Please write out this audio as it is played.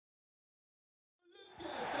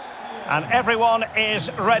And everyone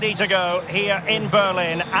is ready to go here in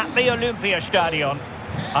Berlin at the Olympiastadion.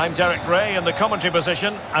 I'm Derek Ray in the commentary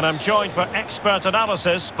position, and I'm joined for expert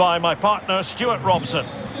analysis by my partner Stuart Robson.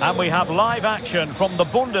 And we have live action from the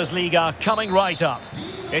Bundesliga coming right up.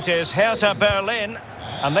 It is Hertha Berlin,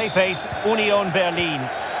 and they face Union Berlin.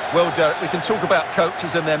 Well, Derek, we can talk about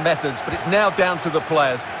coaches and their methods, but it's now down to the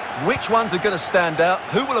players. Which ones are going to stand out,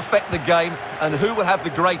 who will affect the game, and who will have the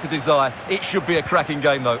greater desire? It should be a cracking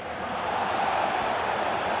game, though.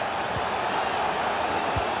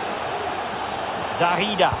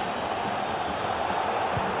 Darida.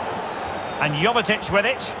 And Jovetic with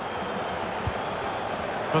it.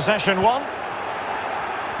 Possession one.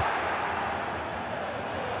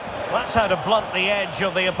 That's how to blunt the edge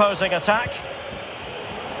of the opposing attack.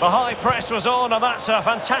 The high press was on, and that's a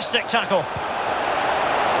fantastic tackle.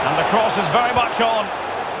 And the cross is very much on.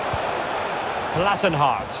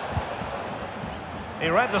 Plattenhardt. He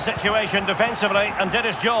read the situation defensively and did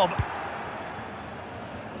his job.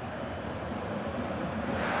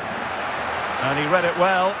 And he read it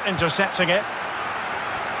well, intercepting it.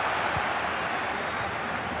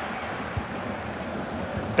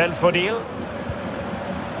 Belfodil.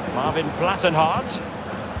 Marvin Plattenhardt.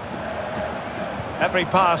 Every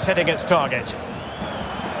pass hitting its target.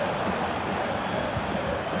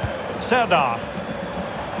 Serdar.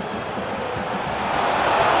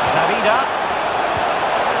 Darida.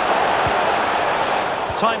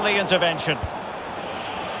 Timely intervention.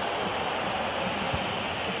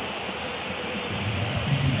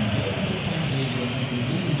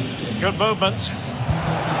 Good movement.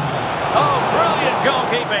 Oh, brilliant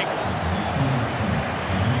goalkeeping.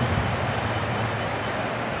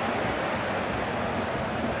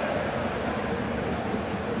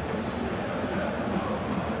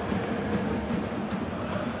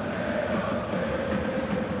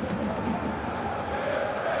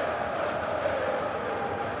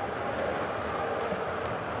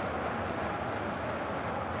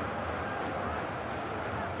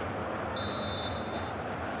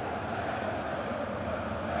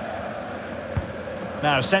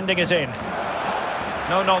 Now sending it in.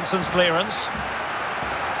 No nonsense clearance.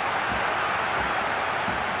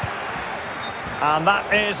 And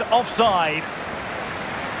that is offside.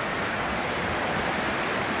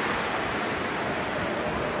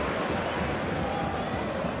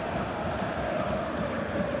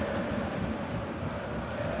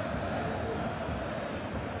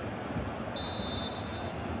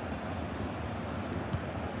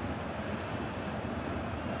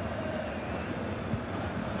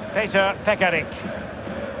 Peter Pekarik.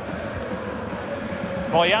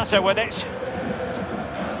 Boyata with it.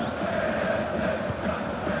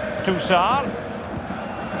 Toussaint.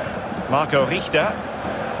 Marco Richter.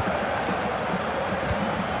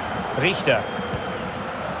 Richter.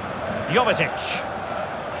 Jovetic.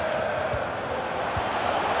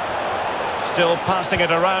 Still passing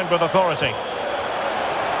it around with authority.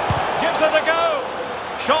 Gives it a go.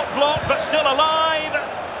 Shot blocked, but still alive.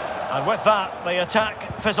 And with that, the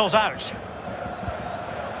attack fizzles out.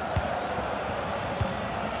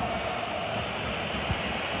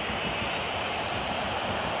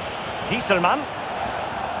 Gieselman.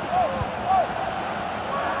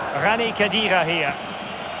 Rani Khedira here.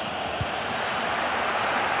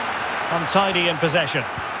 Untidy in possession.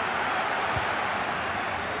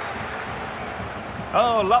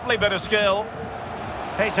 Oh, lovely bit of skill.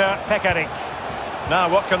 Peter Pekarik. Now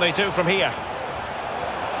what can they do from here?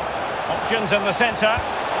 Options in the centre.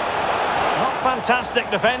 Not fantastic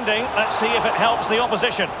defending. Let's see if it helps the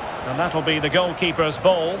opposition. And that'll be the goalkeeper's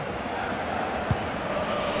ball.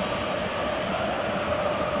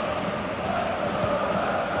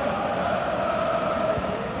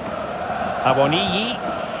 Awoniyi.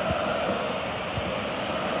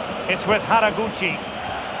 It's with Haraguchi.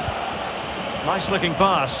 Nice looking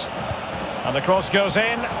pass. And the cross goes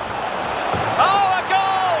in. Oh, a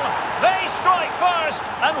goal! They strike first,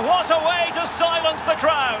 and what a way to silence the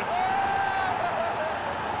crowd.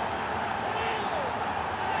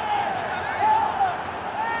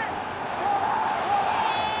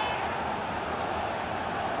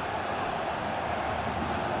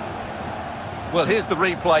 Well, here's the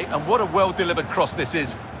replay, and what a well-delivered cross this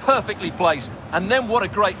is. Perfectly placed, and then what a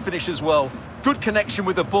great finish as well. Good connection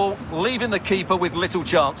with the ball, leaving the keeper with little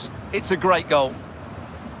chance. It's a great goal.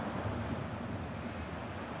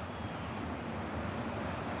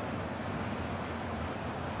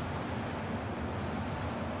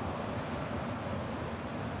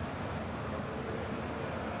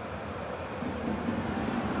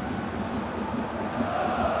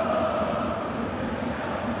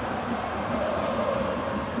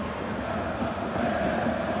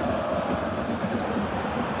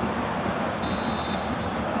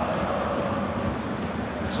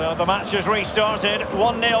 So the match is restarted,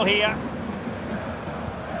 1-0 here.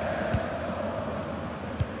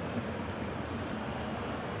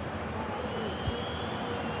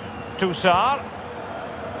 Toussaint.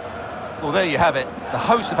 Well, there you have it. The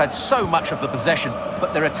hosts have had so much of the possession,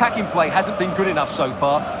 but their attacking play hasn't been good enough so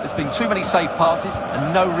far. There's been too many safe passes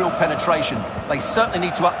and no real penetration. They certainly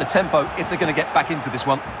need to up the tempo if they're going to get back into this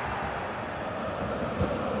one.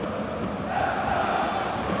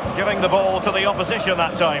 Giving the ball to the opposition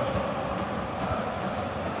that time.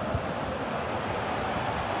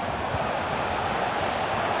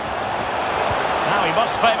 Now he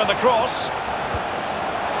must favour the cross.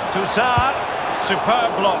 Toussaint,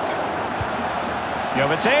 superb block.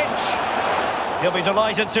 Jovetic. He'll be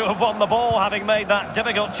delighted to have won the ball, having made that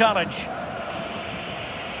difficult challenge.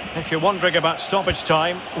 If you're wondering about stoppage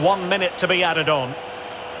time, 1 minute to be added on.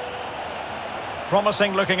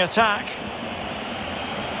 Promising looking attack.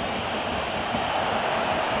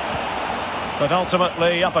 But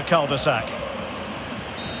ultimately up a cul-de-sac.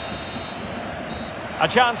 A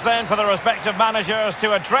chance then for the respective managers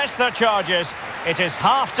to address their charges. It is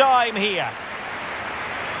half-time here.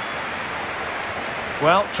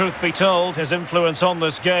 Well, truth be told, his influence on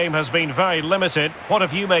this game has been very limited. What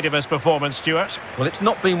have you made of his performance, Stuart? Well, it's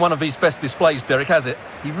not been one of his best displays, Derek, has it?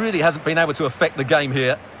 He really hasn't been able to affect the game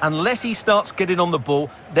here. Unless he starts getting on the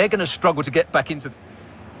ball, they're going to struggle to get back into...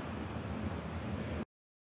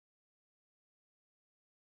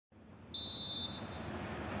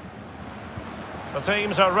 The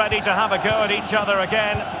teams are ready to have a go at each other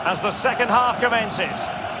again as the second half commences.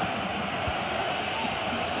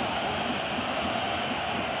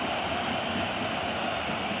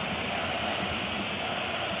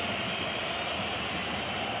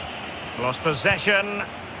 Lost possession.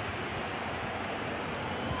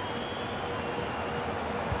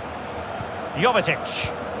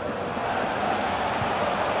 Jovetic.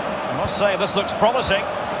 I must say this looks promising.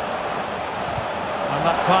 And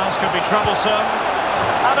that pass could be troublesome.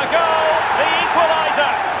 And a goal! The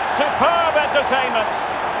equaliser! Superb entertainment.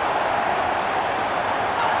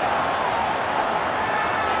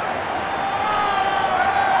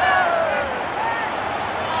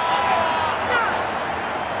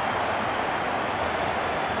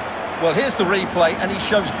 Well, here's the replay, and he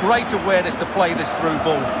shows great awareness to play this through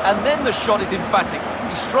ball. And then the shot is emphatic.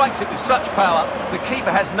 He strikes it with such power, the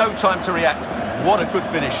keeper has no time to react. What a good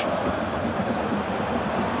finish.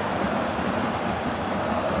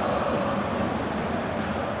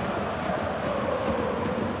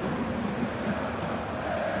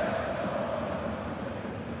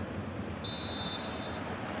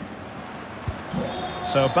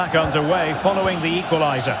 So back underway following the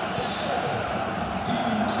equaliser.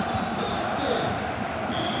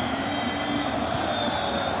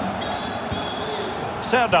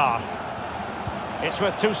 Serdar. It's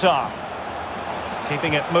with Toussaint.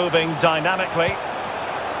 Keeping it moving dynamically.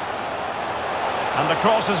 And the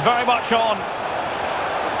cross is very much on.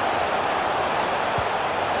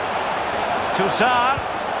 Toussaint.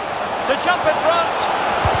 To jump in front.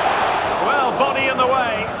 Well, body in the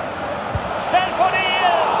way.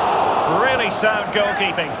 Really sound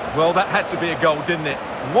goalkeeping. Well, that had to be a goal, didn't it?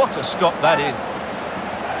 What a stop that is.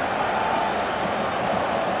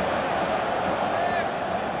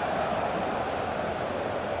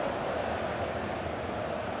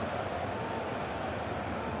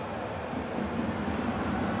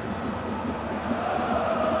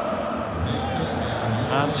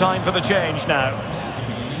 And time for the change now.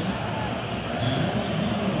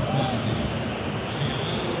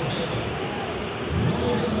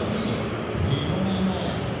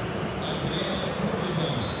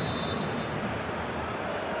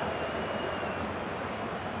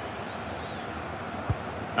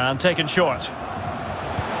 And taken short.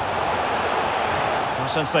 Well,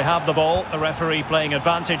 since they have the ball, the referee playing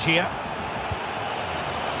advantage here.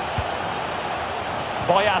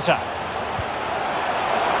 Boyata.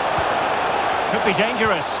 Could be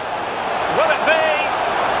dangerous. Will it be?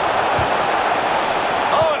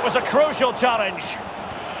 Oh, it was a crucial challenge.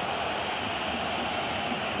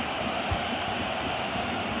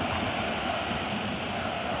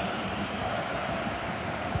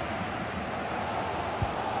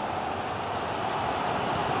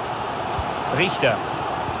 Richter.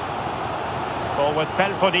 Ball with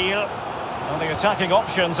Belfodil. And the attacking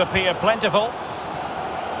options appear plentiful.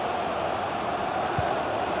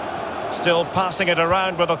 Still passing it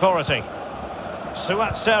around with authority.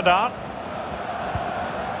 Suat Serdar.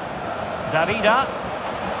 Darida.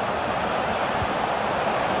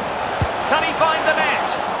 Can he find the net?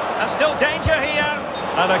 And still danger here.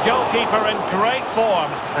 And a goalkeeper in great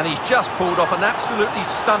form. And he's just pulled off an absolutely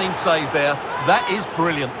stunning save there. That is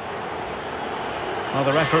brilliant. Well,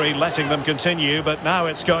 the referee letting them continue, but now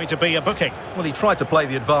it's going to be a booking. Well, he tried to play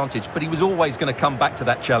the advantage, but he was always going to come back to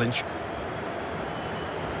that challenge.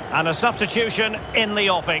 And a substitution in the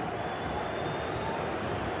offing.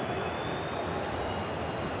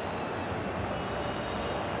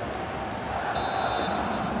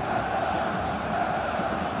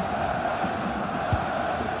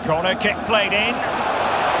 Corner kick played in.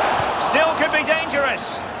 Still could be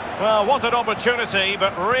dangerous. Well, what an opportunity,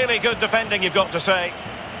 but really good defending, you've got to say.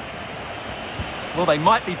 Well, they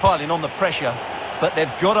might be piling on the pressure, but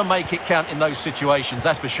they've got to make it count in those situations,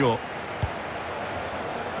 that's for sure.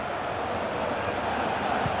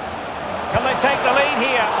 Can they take the lead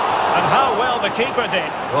here? And how well the keeper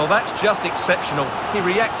did. Well, that's just exceptional. He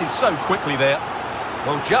reacted so quickly there.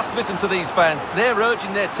 Well, just listen to these fans. They're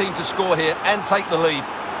urging their team to score here and take the lead.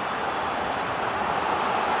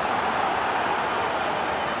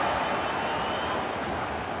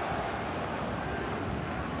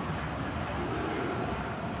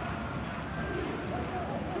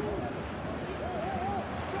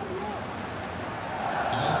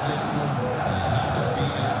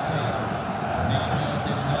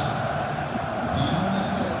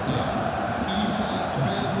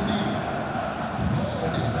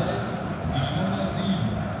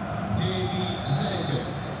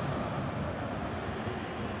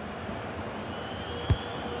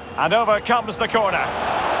 And over comes the corner.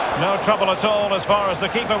 No trouble at all as far as the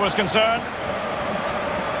keeper was concerned.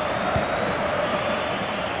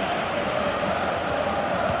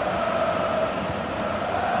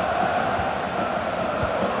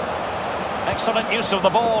 Excellent use of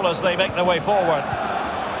the ball as they make their way forward.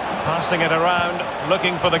 Passing it around,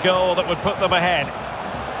 looking for the goal that would put them ahead.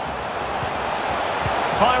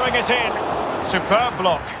 Firing it in. Superb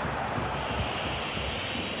block.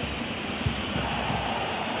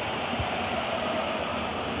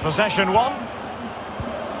 Possession won.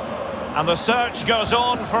 And the search goes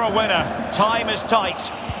on for a winner. Time is tight.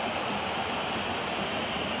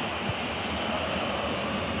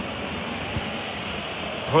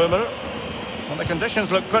 Hummel. Well, the conditions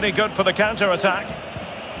look pretty good for the counter-attack.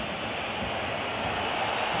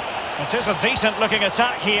 It is a decent-looking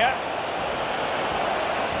attack here.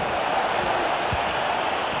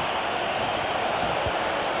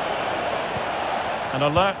 An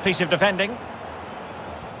alert piece of defending.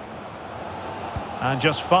 And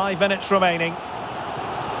just 5 minutes remaining.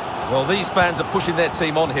 Well, these fans are pushing their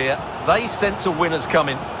team on here. They sense a winner's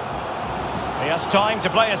coming. He has time to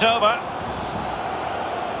play it over.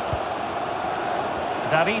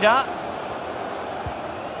 Darida.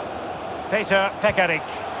 Peter Pekarik.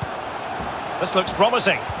 This looks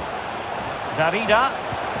promising. Darida.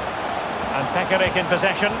 And Pekarik in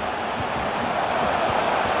possession.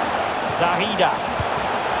 Darida.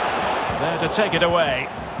 There to take it away.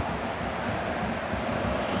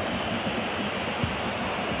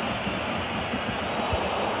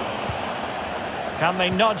 Can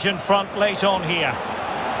they nudge in front late on here?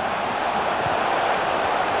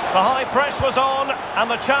 The high press was on, and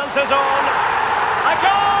the chance is on. A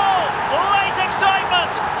goal! Late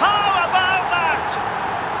excitement! How about that?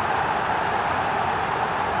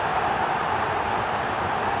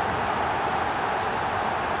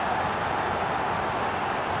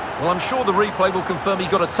 Well, I'm sure the replay will confirm he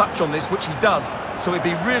got a touch on this, which he does, so he'd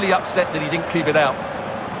be really upset that he didn't keep it out.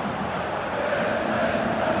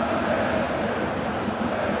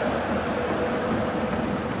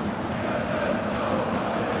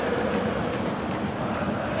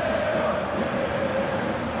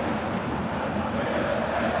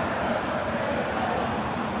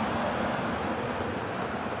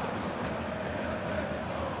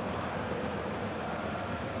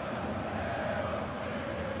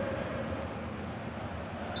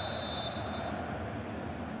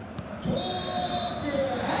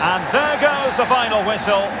 And there goes the final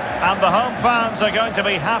whistle, and the home fans are going to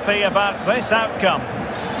be happy about this outcome.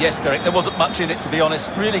 Yes, Derek, there wasn't much in it, to be honest.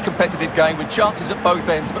 Really competitive game with chances at both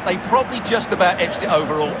ends, but they probably just about edged it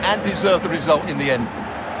overall and deserved the result in the end.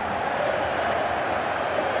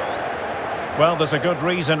 Well, there's a good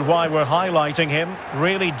reason why we're highlighting him.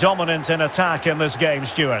 Really dominant in attack in this game,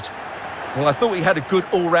 Stuart. Well, I thought he had a good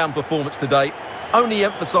all-round performance today, only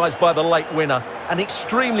emphasised by the late winner. An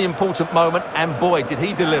extremely important moment, and boy, did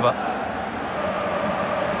he deliver.